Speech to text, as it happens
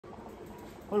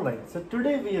Alright, so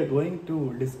today we are going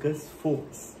to discuss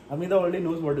forks. Amida already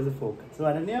knows what is a fork. So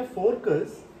Ananya, fork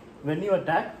is when you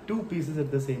attack two pieces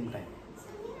at the same time.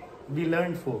 We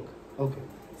learned fork. Okay.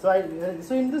 So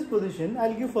in this position,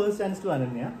 I'll give first chance to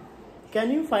Ananya.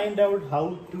 Can you find out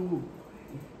how to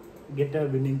get a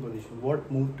winning position?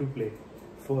 What move to play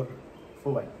for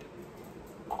white?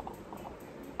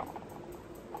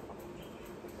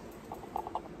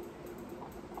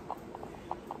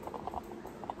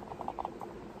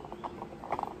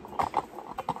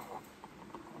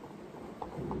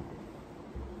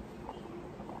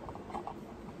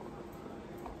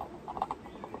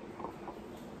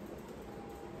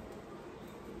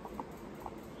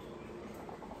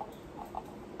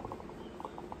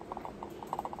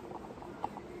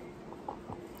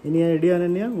 Any idea,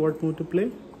 Ananya, what move to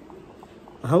play?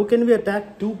 How can we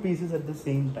attack two pieces at the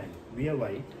same time? We are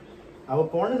white. Our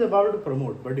pawn is about to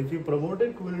promote, but if you promote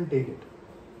it, we will take it.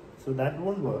 So that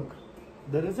won't work.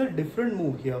 There is a different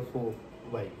move here for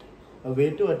white. A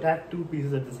way to attack two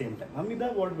pieces at the same time. Amida,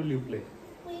 what will you play?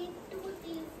 Queen to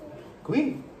d4.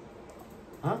 Queen?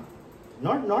 Huh?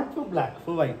 Not for black,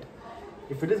 for white.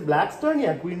 If it is black's turn,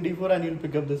 yeah, queen d4 and you'll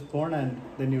pick up this pawn and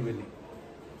then you're winning.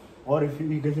 Or if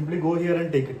you can simply go here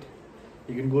and take it.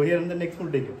 You can go here and the next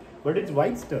move take it. But it's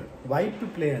white's turn. White to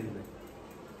play anyway.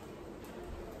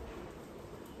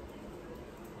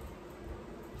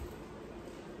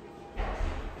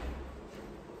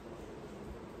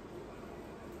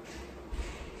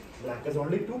 Black has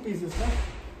only two pieces now.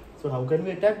 So how can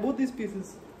we attack both these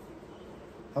pieces?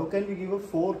 How can we give a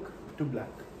fork to black?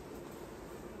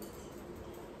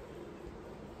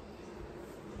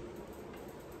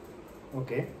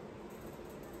 Okay.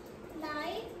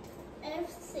 Knight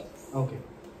f6. Okay.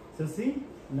 So see,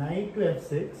 knight to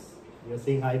f6. You are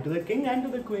saying hi to the king and to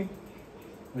the queen.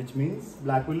 Which means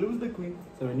black will lose the queen.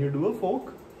 So when you do a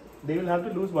fork, they will have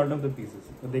to lose one of the pieces.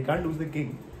 But they can't lose the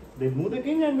king. They move the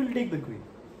king and will take the queen.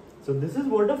 So this is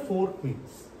what a fork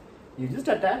means. You just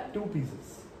attack two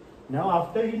pieces. Now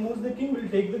after he moves the king, we'll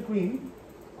take the queen.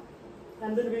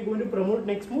 And then we're going to promote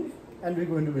next move. And we're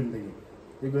going to win the game.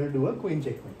 We're going to do a queen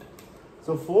checkmate.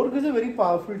 So fork is a very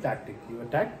powerful tactic. You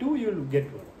attack two, you will get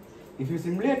one. If you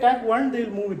simply attack one, they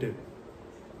will move it away.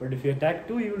 But if you attack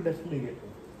two, you will definitely get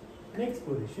one. Next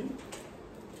position.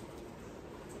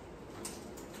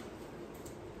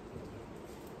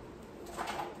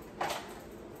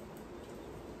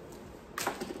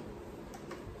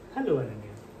 Hello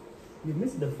Ananya. You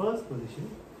missed the first position,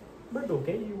 but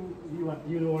okay,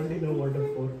 you already know what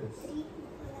a fork is. 3.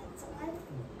 That's all.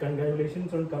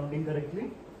 Congratulations on counting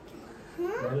correctly.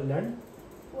 Well done.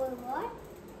 For what?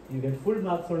 You get full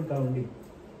marks on counting.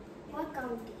 What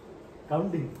counting?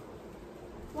 Counting.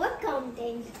 What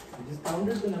counting? You just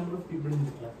counted the number of people in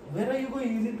the class. Where are you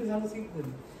going? Easy to have a seat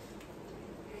then.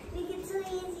 It's so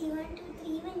easy. 1, 2,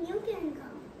 3. Even you can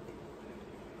count.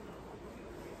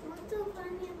 What's so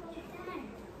funny about that?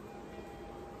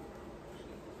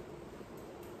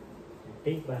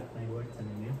 Take back my words,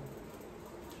 Ananya.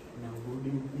 Now, would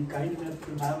you be kind enough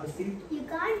to have a seat? You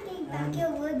can't take back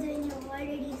your words when you've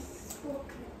already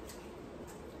spoken.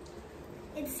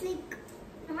 It's like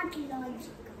not logical.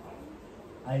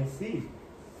 I see.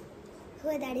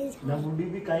 Oh, that is Now, hard. would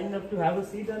you be kind enough to have a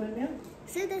seat, Ananya?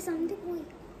 So there's something going.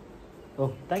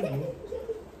 Oh, thank you.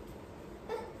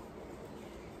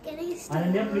 Can I start?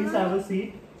 Ananya, please have a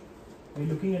seat. We're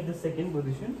looking at the second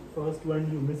position. First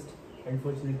one you missed,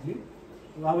 unfortunately.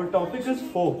 Our topic is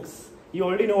forks. You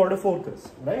already know what a fork is,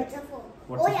 right? What's a fork?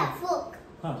 What's oh a yeah, fork.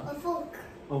 Huh. A fork.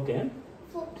 Okay.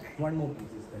 Fork. One more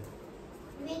piece is there.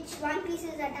 Which one piece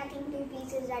is attacking two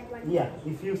pieces at one Yeah,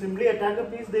 if you simply attack a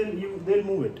piece, they'll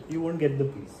move it. You won't get the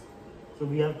piece. So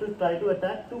we have to try to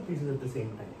attack two pieces at the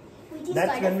same time. Which is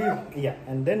That's called when a fork. we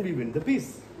and then we win the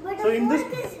piece. But So the in this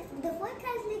fork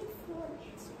has like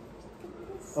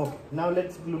four. okay, now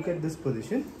let's look at this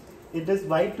position. It is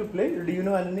white to play. Do you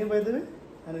know Ananya by the way?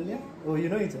 Ananya? Oh, you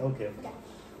know it's okay. Yeah.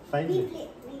 Fine. We play.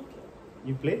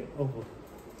 You play? Oh, okay.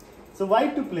 So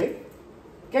white to play.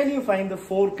 Can you find the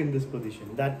fork in this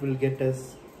position? That will get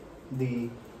us the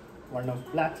one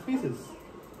of black's pieces.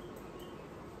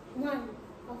 One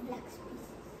of black's pieces.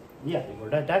 Yeah, you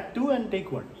got to attack two and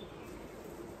take one.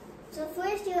 So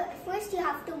first you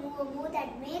have to move a move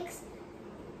that makes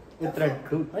A thread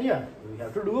too. Yeah, we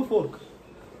have to do a fork.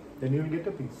 Then you will get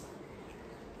a piece.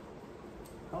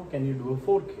 How can you do a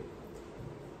fork here?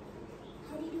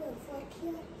 how do you do a fork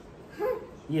here? Huh.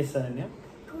 Yes, Ananya.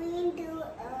 Queen to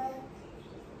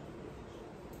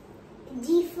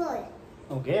G4.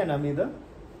 Okay, and Amida?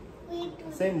 Queen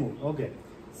to Same move. Okay.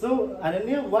 So,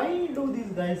 Ananya, why do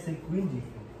these guys say queen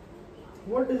g4?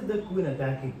 What is the queen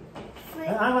attacking?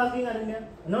 I'm asking Ananya,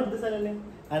 not this Ananya.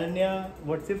 Ananya,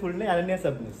 what's your full name? Ananya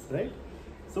Sabnis, right?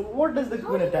 So what does the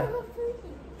queen attack?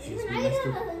 She's been asked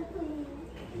to-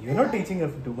 You're not teaching her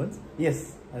for 2 months.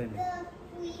 Yes, Ananya. The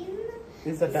queen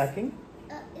Is attacking?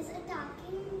 is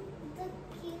attacking the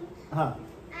king, Huh.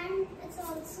 and it's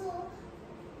also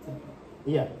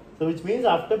Yeah. So which means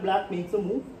after black makes a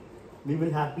move, we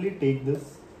will happily take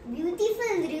this.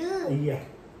 beautiful rule. Yeah.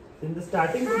 In the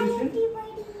starting Hi position,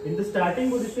 everybody. in the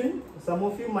starting position, some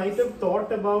of you might have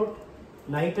thought about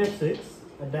knight f6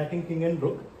 attacking king and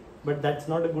rook, but that's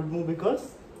not a good move because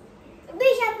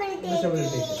Bishop will take bishop will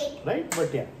take it. it, right?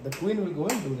 But yeah, the queen will go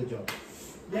and do the job.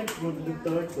 Let's go to the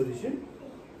third position.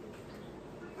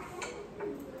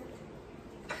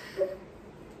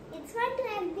 It's fun to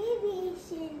have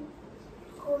variation.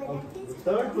 Oh, Okay. that The is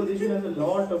third position has a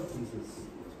lot of pieces.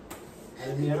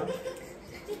 Almia,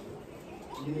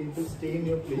 you need to stay in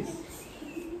your place.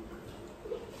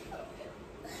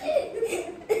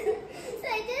 So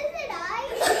I just said hi.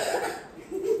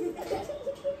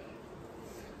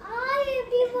 Hi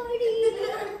everybody.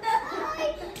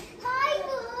 Hi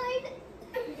God.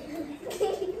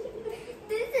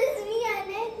 This is me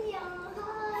Ananya.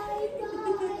 Hi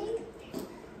guys.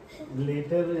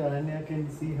 Later, Ananya can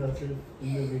see herself in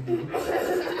the video.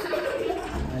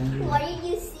 And What did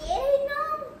you say right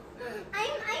now? I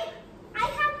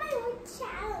have my own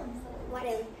channel. So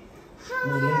whatever.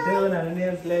 no, later when Ananya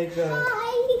is like, Hi.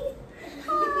 Hi.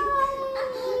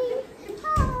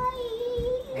 Hi.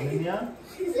 Ananya.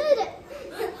 Sir,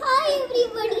 hi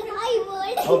everybody. Hi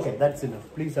world. Okay, that's enough.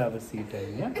 Please have a seat,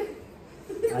 Ananya.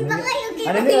 Ananya, Bye, okay,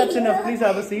 Ananya, bye. that's enough. Please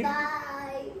have a seat.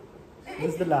 Bye. This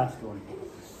is the last one.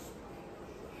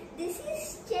 This is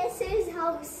Chesser's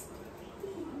house.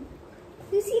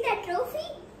 You see that trophy?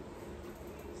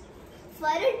 For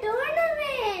a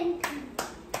tournament.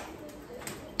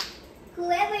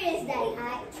 Whoever is that,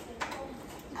 hi.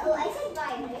 Oh, I said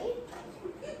bye, right?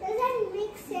 Does that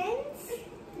make sense?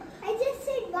 I just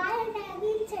said bye and I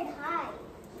again said hi.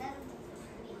 That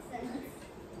makes sense.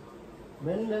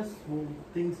 When does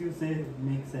things you say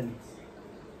make sense?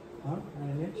 Huh,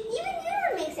 Ananya? Even you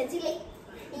don't make sense. You like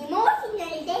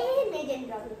emotional damage and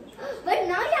probably. But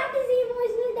now you have to say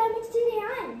emotional damage to the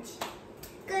aunt.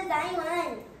 Because I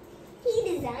won. He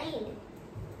designed.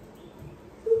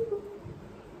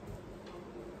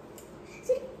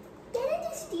 So, can I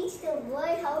just teach the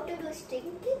world how to do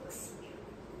string kicks?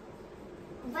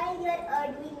 While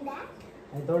you're doing that?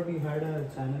 I thought you had a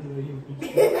channel where you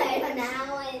teach. I don't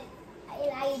know. I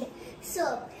lied.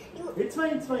 So, It's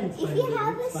fine, it's fine, it's fine. if you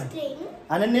have it's a fine. string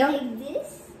Ananya? like this,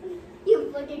 you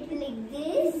put it like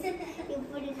this, you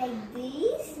put it like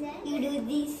this, you do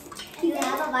this, you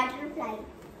have a butterfly.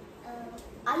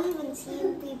 Are you even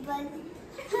seeing people?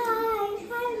 Hi,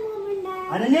 Mom and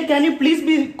Dad. Ananya, can you please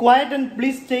be quiet and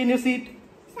please stay in your seat?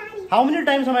 Sorry. How many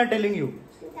times am I telling you?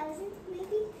 2000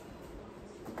 maybe?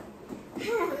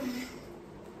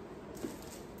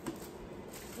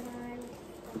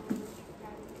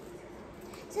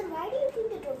 So why do you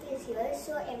think the trophy is here?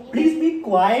 So everyone... Please be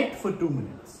quiet for 2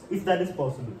 minutes, if that is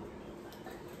possible.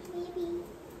 Maybe.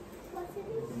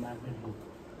 Possible. The magnet book.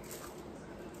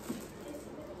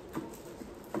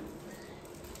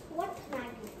 What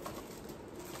magnet?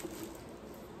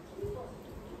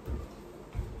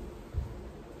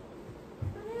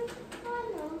 Oh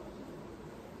no.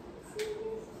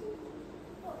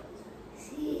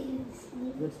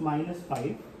 Seriously. That's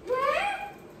 -5.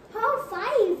 What? How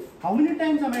 5? How many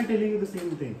times am I telling you the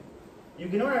same thing? You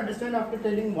cannot understand after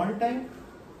telling one time?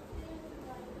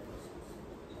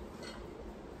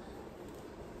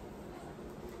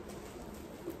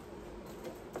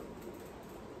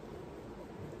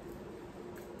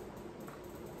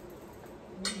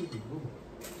 Where did you go?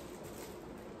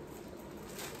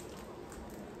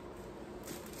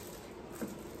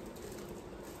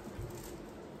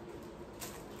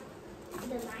 The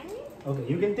magnet? Okay,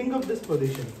 you can think of this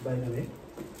position, by the way.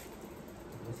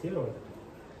 It's here all the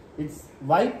time. It's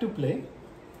white to play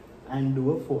and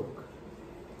do a fork.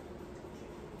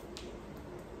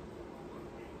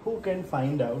 Who can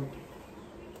find out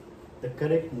the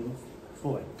correct move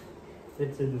for it?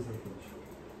 Let's say this is the position.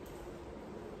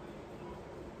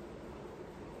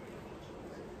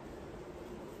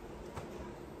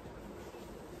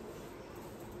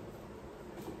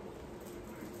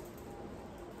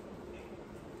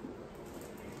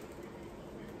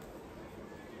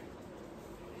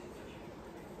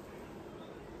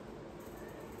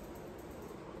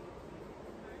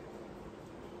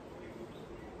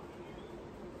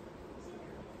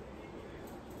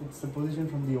 It's the position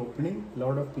from the opening,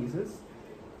 lot of pieces.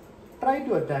 Try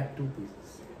to attack 2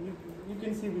 pieces. You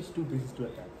can see which 2 pieces to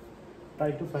attack.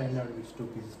 Try to find out which two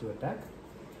pieces to attack.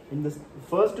 In the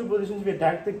first two positions, we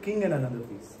attack the king and another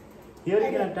piece. Here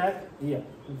you can attack, yeah,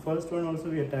 the first one also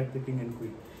we attack the king and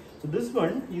queen. So this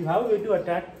one, you have a way to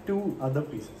attack two other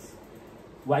pieces.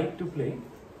 White to play.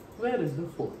 Where is the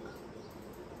fork?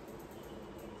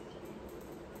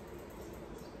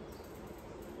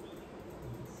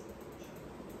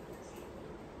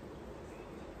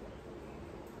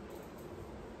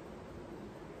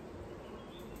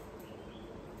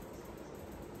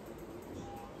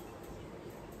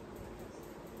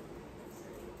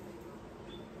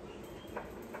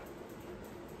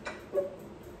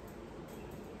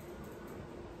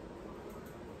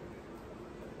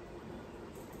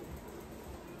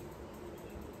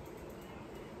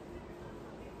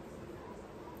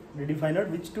 Did you find out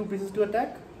which two pieces to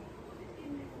attack?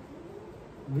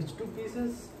 Which two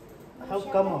pieces have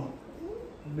come out?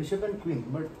 Bishop and queen.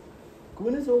 But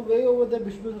queen is way over there,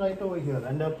 bishop is right over here,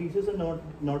 and our pieces are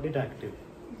not yet active.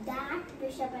 That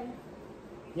bishop and...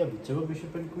 Yeah, whichever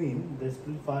bishop and queen, they're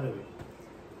still far away.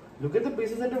 Look at the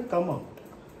pieces that have come out.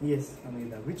 Yes,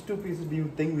 Amida. Which two pieces do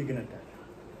you think we can attack?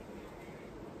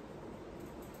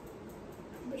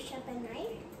 Bishop and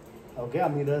knight. Okay,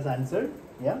 Amida has answered.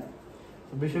 Yeah.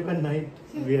 So bishop and knight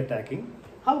we are attacking.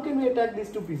 How can we attack these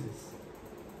two pieces?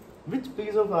 Which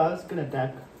piece of ours can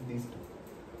attack these two?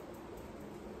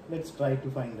 Let's try to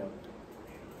find out.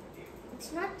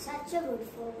 It's not such a good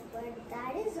fork, but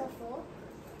that is a fork.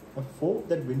 A fork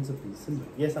that wins a piece. Simple.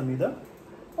 Yes, Amida?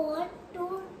 Pawn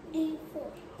to d4.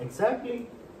 Exactly.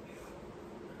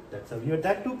 That's how you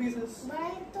attack two pieces. But I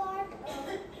thought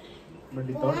But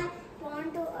you thought?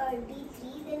 pawn to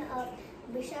d3, then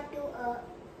bishop to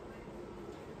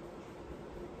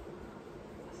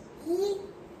e3.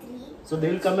 So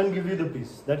they will come and give you the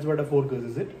piece. That's what a fork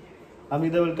is it?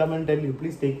 Amida will come and tell you,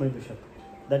 please take my bishop.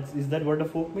 Is that what a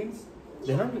fork means?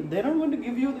 They're not going to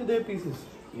give you their pieces.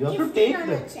 You have to take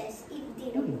them. Chess, if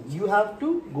they don't. You have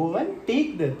to go and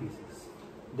take their pieces.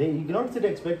 You cannot sit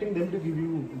expecting them to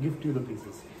gift you the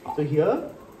pieces. So here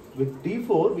with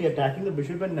d4 we are attacking the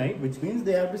bishop and knight, which means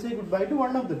they have to say goodbye to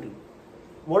one of the two.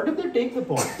 What if they take the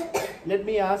pawn? Let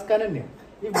me ask Ananya.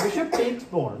 If bishop takes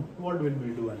pawn, what will we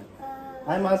do, Ananya?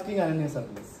 I am asking Ananya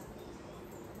Sabnis.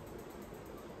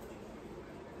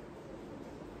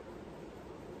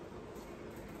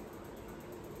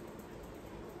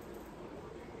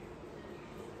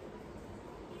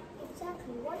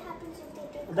 Exactly. What happens if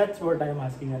they take? That's what I am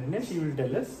asking Ananya. She will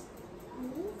tell us.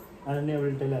 Hmm? Ananya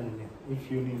will tell Ananya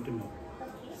if you need to know.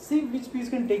 Okay. See which piece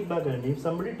can take back, Ananya. If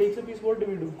somebody takes a piece, what do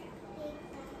we do?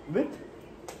 With?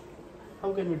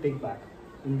 How can we take back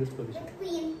in this position? The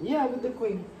queen. Yeah, with the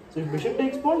queen. So if bishop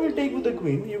takes pawn, we'll take with the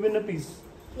queen. You win a piece.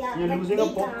 Yeah, You're but losing they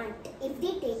a pawn. can't. If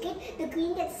they take it, the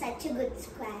queen gets such a good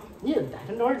square. Yeah, that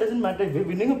and all doesn't matter. We're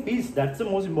winning a piece. That's the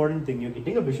most important thing. You're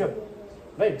getting a bishop.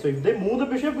 Right? So if they move the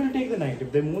bishop, we'll take the knight.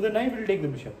 If they move the knight, we'll take the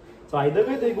bishop. So either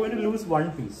way, they're going to lose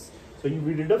one piece. So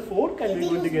we did a fork and If we're they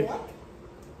going to lose get... what?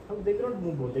 Oh, they cannot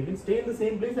move both. They can stay in the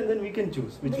same place and then we can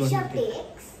choose which one Bishop we take.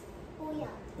 takes. Oh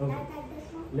yeah. Okay. Like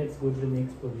this one. Let's go to the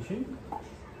next position.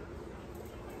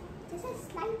 There's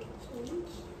a slight change.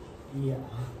 Yeah.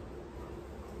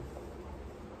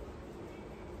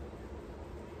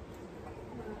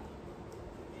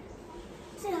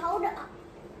 So how do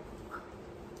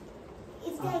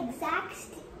it's the exact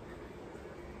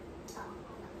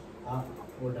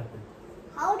What happened?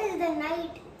 how does the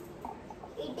knight?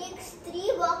 It takes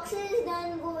 3 boxes,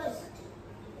 then goes.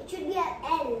 It should be an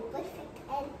L, perfect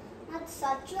L, not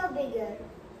such a bigger.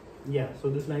 Yeah, so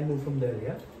this line moved from there,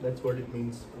 yeah? That's what it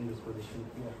means in this position.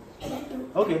 Yeah.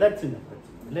 Okay, that's enough.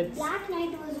 Let's Black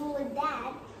knight was over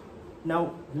that.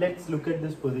 now let's look at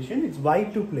this position. It's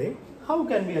white to play. How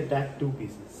can we attack two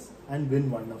pieces and win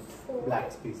one of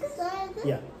black's pieces? So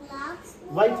Yeah. black's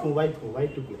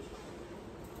White to play.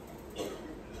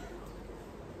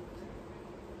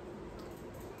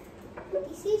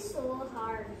 This is so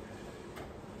hard.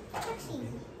 That's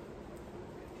easy.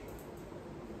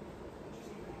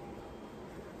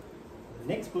 The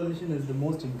next position is the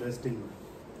most interesting one.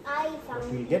 I But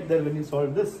found we'll it. get there when you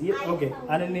solve this. Yeah, I okay. found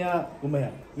Ananya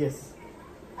Umaya. Yes.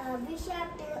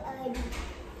 Bishop to D.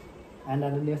 And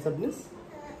Ananya Sabnis?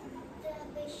 The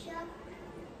bishop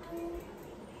to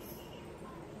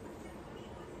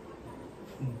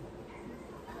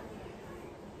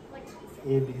what's this?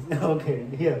 A, B. Okay,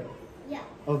 here. Yeah.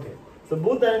 Okay. So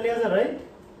both Ananyas are right.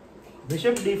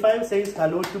 Bishop d5 says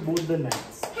hello to both the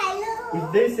knights. Hello.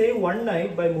 If they say one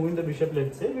knight by moving the bishop,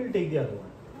 let's say, we'll take the other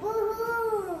one.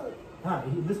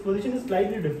 Woohoo! This position is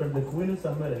slightly different. The queen is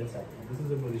somewhere else actually. This is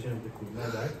the position of the queen.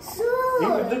 Not that.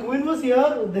 So If the queen was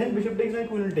here, then bishop takes knight,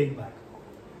 queen will take back.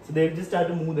 So they'll just have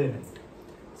to move their knight.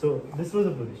 So this was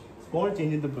a position. Small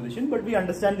change in the position, but we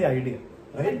understand the idea,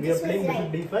 right? We are playing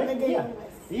bishop d5.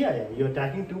 Yeah. You're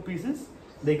attacking two pieces.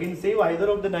 They can save either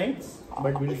of the knights,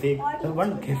 but we'll take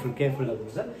one. Careful,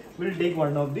 Abuza. We'll take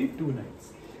one of the two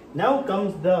knights. Now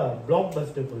comes the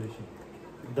blockbuster position,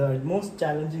 the most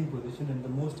challenging position and the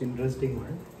most interesting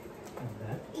one.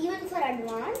 Even for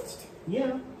advanced?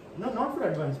 Yeah. No, not for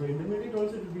advanced. For intermediate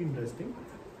also it will be interesting,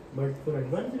 but for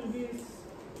advanced it will be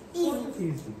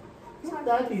easy. Not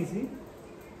that easy.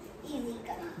 Easy.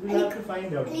 We'll have to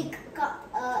find out.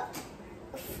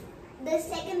 The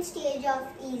second stage of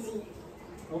easy.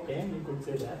 Okay, you could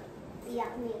say that. Yeah,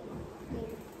 maybe.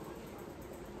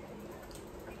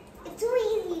 It's so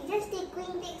easy. Just take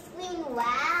queen, takes queen.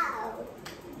 Wow.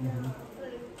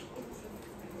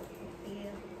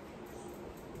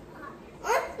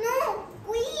 No,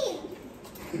 queen.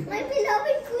 My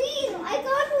beloved queen. I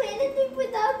can't do anything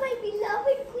without my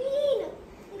beloved queen.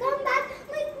 Come back,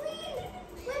 my queen.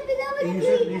 My beloved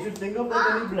queen. You should think of that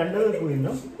when you blunder the queen,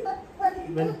 no?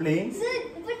 When playing. Sir,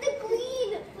 but the queen.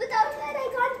 Without her, I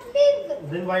can't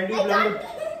live. Then why do you I blunder?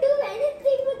 can't do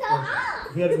anything without.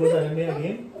 Here goes Ananya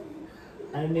again.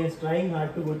 Ananya is trying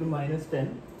hard to go to -10.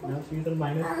 Now she's on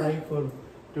 -5 for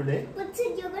today. But sir,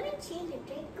 you're gonna change it,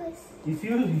 right? Because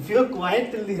If you're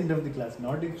quiet till the end of the class,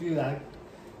 not if you act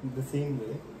the same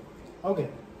way. Okay.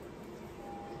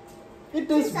 It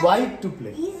is white to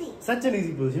play. easy. Such an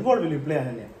easy position. What will you play,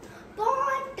 Ananya?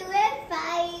 Pawn to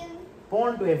F5.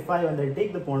 Pawn to F5 and I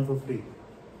take the pawn for free.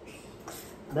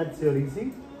 That's your easy.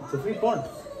 It's a free pawn.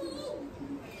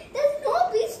 There's no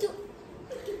piece to.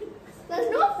 There's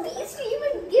no piece to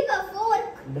even give a fork.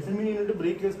 Doesn't mean you need to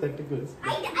break your spectacles.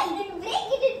 I didn't break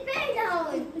it. It fell down.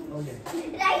 Okay.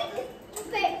 Right?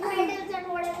 Pedals and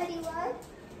whatever you want.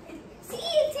 See,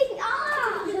 it's in.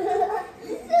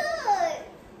 Sir.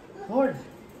 What?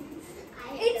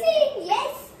 It's in.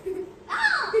 Yes.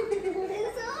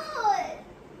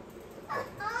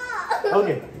 Sir.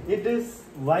 Okay. It is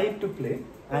white to play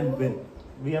and win.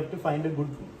 We have to find a good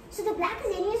move. So the black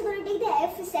is anyways going to take the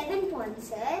F7 pawn,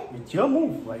 sir. It's your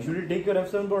move. Why should you take your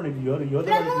F7 pawn if you're the one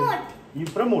Promote. You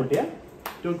promote, yeah?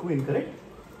 To a queen, correct?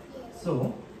 Yes. So,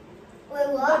 Wait,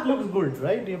 that what? looks good,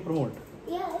 right? You promote.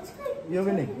 Yeah, it's good. You're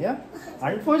winning, yeah?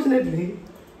 Unfortunately,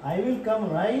 I will come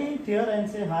right here and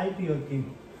say hi to your king.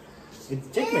 It's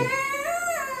checkmate.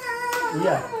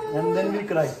 Yeah, and then we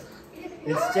cry.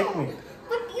 It's checkmate.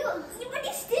 But you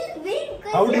still win.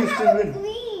 'Cause How do you have still a win?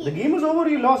 queen. The game is over,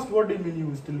 you lost. What do you mean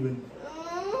you still win?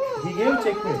 He gave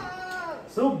checkmate.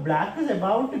 So black is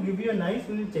about to give you a nice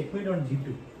little checkmate on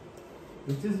g2.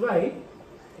 Which is why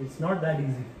it's not that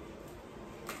easy.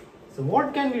 So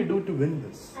what can we do to win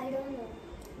this? I don't know.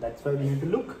 That's why we need to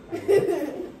look.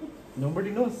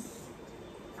 Nobody knows.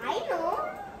 I know.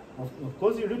 Of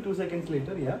course you do 2 seconds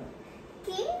later, yeah?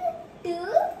 King to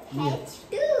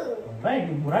H2. Right,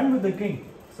 you run with the king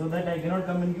so that I cannot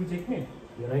come and give checkmate.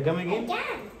 Here I come I again.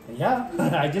 can. Yeah,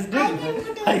 I just I did. can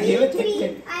go to I gave a E3.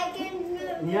 checkmate. I can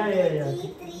Yeah.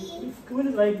 E3. If queen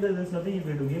is right there, there's nothing you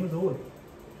can do. Game is over.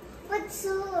 But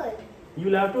sir. You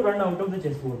will have to run out of the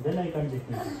chessboard. Then I can't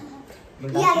checkmate.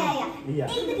 But Yeah. Yeah.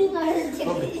 Take the king out of the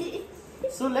Okay.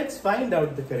 So let's find out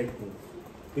the correct move.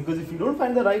 Because if you don't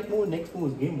find the right move, next move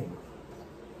is game over.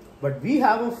 But we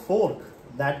have a fork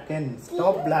that can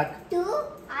stop black. To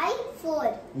I4.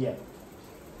 Yeah.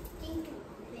 King to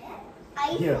where?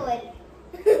 Here. I4.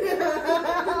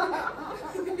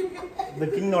 The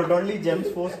king not only jumps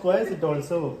 4 squares, it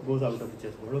also goes out of the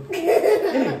chessboard. Okay.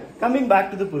 Anyway, coming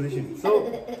back to the position. So,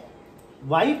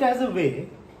 white has a way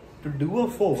to do a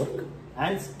fork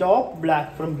and stop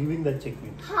black from giving that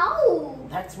checkmate. How?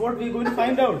 That's what we're going to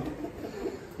find out.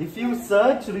 If you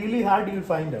search really hard, you'll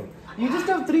find out. You just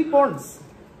have 3 pawns.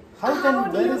 How do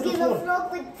where you is the give a fork?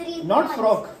 frog with 3 Not pawns?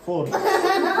 frog, 4.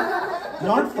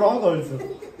 Not frog also.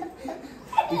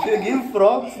 If you give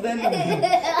frogs, then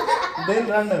they'll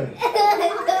run away.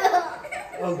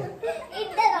 Okay.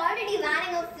 They're already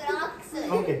running of frogs.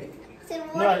 Okay. So No,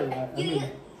 what? I you mean,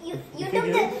 you if took you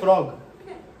give the, frog.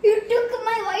 you took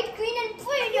my white queen and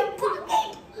put it in your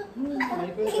pocket.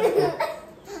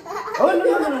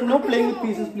 Oh, no playing with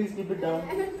pieces, please keep it down.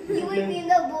 You will be in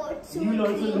the boat soon. You will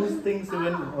also lose things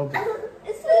when. Okay.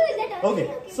 Okay,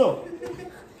 so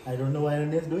I don't know why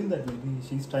Ananya is doing that. Maybe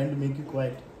she's trying to make you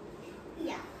quiet.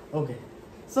 Yeah. Okay.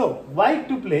 So white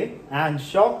to play and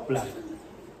shock black.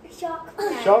 Shock.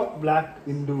 Shock black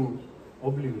into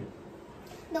oblivion.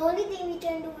 The only thing we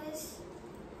can do is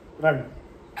Run.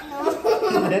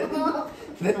 no.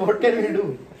 Then what can we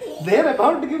do? They're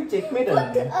about to give checkmate. Put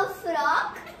Ananya. a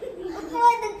frog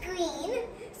for the queen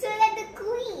so that the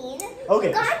queen Okay.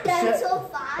 You can't run so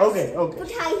fast. Okay.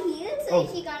 Put high heels so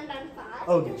Okay. she can't run fast.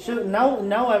 Okay. So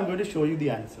now I'm going to show you the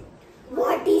answer.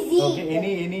 What is it? Okay.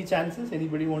 Any chances?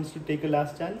 Anybody wants to take a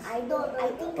last chance? I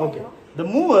think Okay. I know. The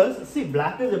movers, see,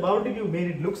 black is about to give made.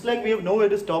 It looks like we have nowhere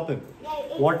to stop him. Yeah,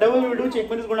 Whatever we do,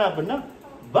 checkmate is going to happen, na?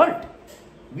 But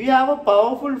we have a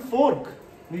powerful fork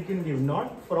we can give,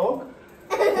 not frog.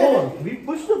 Fork. We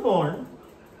push the pawn,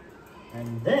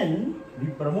 and then we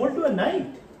promote to a knight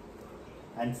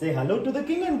and say hello to the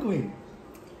king and queen.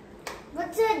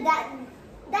 But sir, that's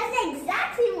the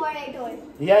exact same what I told.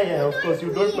 Yeah. Of course,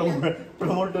 you don't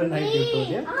promote to a knight. You told,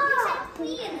 yeah.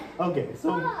 Queen. Okay.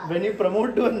 So when you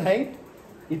promote to a knight,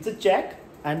 it's a check,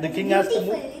 and the king has to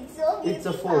move. It's so beautiful. It's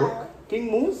a fork.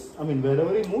 King moves. I mean,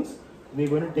 wherever he moves, we're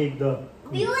going to take the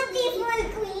queen.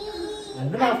 Beautiful queen.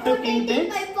 And then after king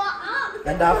takes, my paw.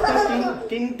 and after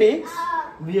king takes,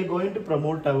 we are going to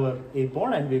promote our a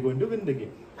pawn, and we're going to win the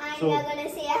game. And So we're gonna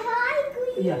say hi,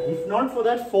 queen. yeah, if not for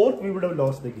that fork, we would have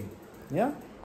lost the game. Yeah.